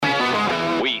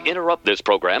interrupt this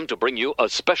program to bring you a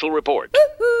special report.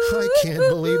 I can't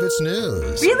believe it's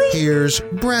news. Really? Here's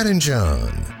Brad and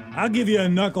John. I'll give you a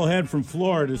knucklehead from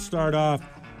Florida to start off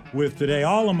with today.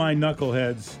 All of my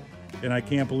knuckleheads, and I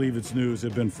can't believe it's news,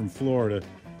 have been from Florida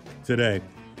today.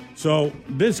 So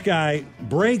this guy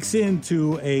breaks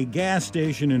into a gas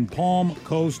station in Palm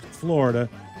Coast, Florida,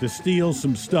 to steal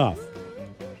some stuff.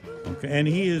 Okay, and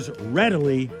he is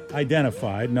readily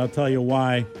identified, and I'll tell you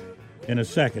why in a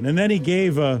second. And then he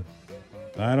gave gave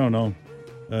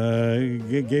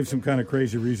some kind of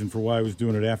crazy reason for why he was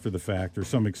doing it after the fact, or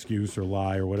some excuse or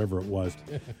lie or whatever it was.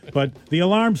 But the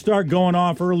alarms start going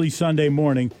off early Sunday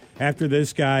morning after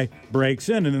this guy breaks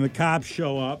in, and then the cops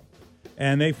show up,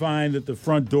 and they find that the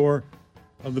front door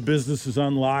of the business is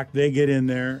unlocked. They get in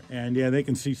there, and, they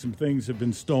can see some things have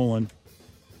been stolen.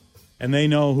 And they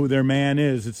know who their man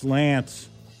is. It's Lance.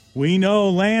 We know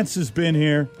Lance has been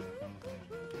here.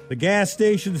 The gas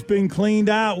station's been cleaned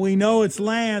out. We know it's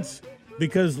Lance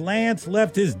because Lance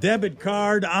left his debit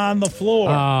card on the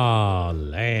floor. Oh,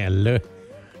 Lance.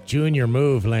 Junior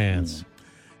move, Lance.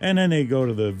 And then they go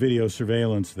to the video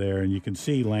surveillance there, and you can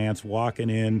see Lance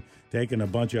walking in, taking a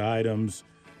bunch of items,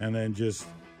 and then just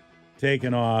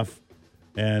taking off.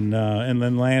 And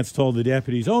then Lance told the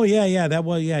deputies, "Oh yeah,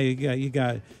 you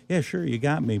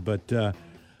got me. But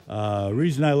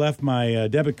reason I left my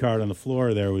debit card on the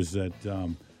floor there was that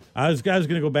I was going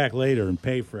to go back later and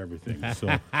pay for everything.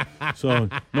 So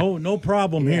no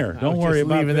problem here. Don't worry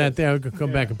about leaving that there. I could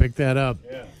come back and pick that up.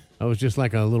 Yeah. I was just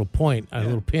like a little point, a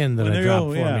little pin that I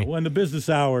dropped for me. When the business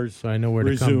hours, so I know where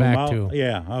resume, to come back to.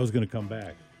 Yeah, I was going to come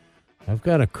back. I've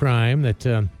got a crime that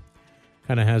kind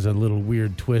of has a little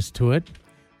weird twist to it.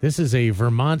 This is a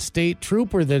Vermont state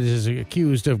trooper that is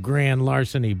accused of grand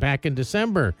larceny. Back in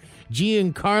December,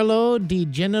 Giancarlo Di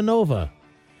Genova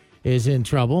is in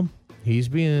trouble. He's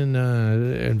being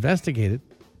investigated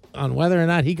on whether or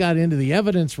not he got into the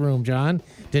evidence room, John.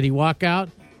 Did he walk out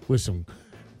with some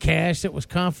cash that was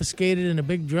confiscated in a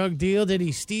big drug deal? Did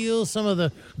he steal some of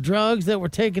the drugs that were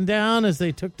taken down as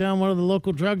they took down one of the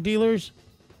local drug dealers?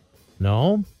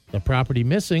 No. The property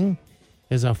missing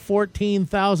is a $14,000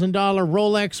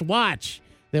 Rolex watch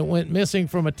that went missing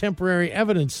from a temporary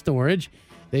evidence storage.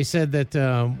 They said that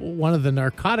one of the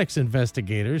narcotics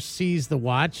investigators seized the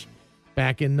watch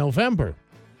back in November.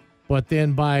 But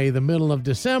then by the middle of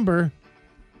December,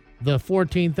 the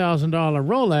 $14,000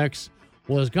 Rolex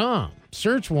was gone.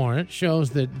 Search warrant shows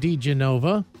that Di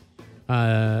Genova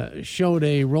showed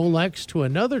a Rolex to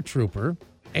another trooper.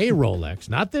 A Rolex,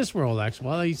 not this Rolex.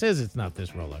 Well, he says it's not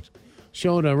this Rolex.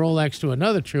 Showed a Rolex to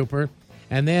another trooper,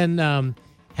 and then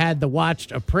had the watch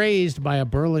appraised by a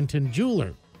Burlington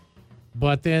jeweler.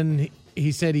 But then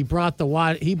he said he bought the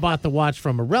watch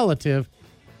from a relative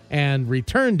and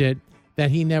returned it,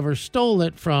 that he never stole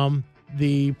it from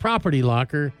the property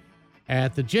locker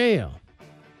at the jail.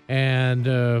 And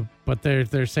but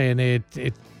they're saying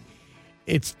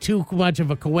it's too much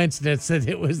of a coincidence that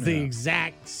it was the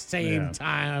exact same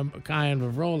time kind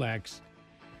of Rolex.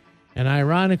 And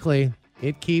ironically,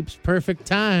 it keeps perfect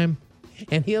time,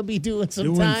 and he'll be doing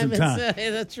some time.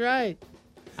 That's right.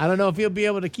 I don't know if he'll be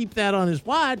able to keep that on his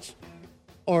watch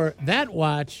or that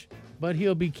watch, but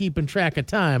he'll be keeping track of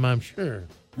time, I'm sure.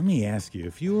 Let me ask you,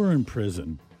 if you were in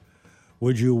prison,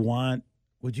 would you want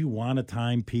a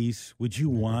timepiece? Would you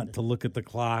want to look at the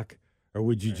clock? Or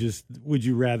would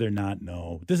you rather not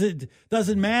know?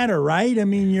 Doesn't matter, right? I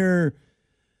mean, you're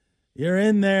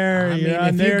in there, you're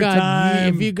on their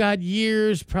time. If you got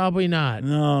years, probably not.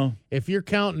 No. If you're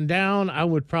counting down, I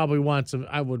would want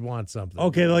something.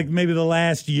 Okay, like maybe the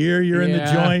last year you're in the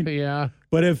joint. Yeah.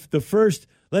 But if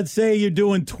let's say you're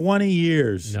doing 20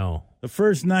 years. No. The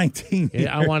first 19 years.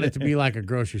 I want it to be like a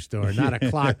grocery store, not a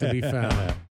clock to be found.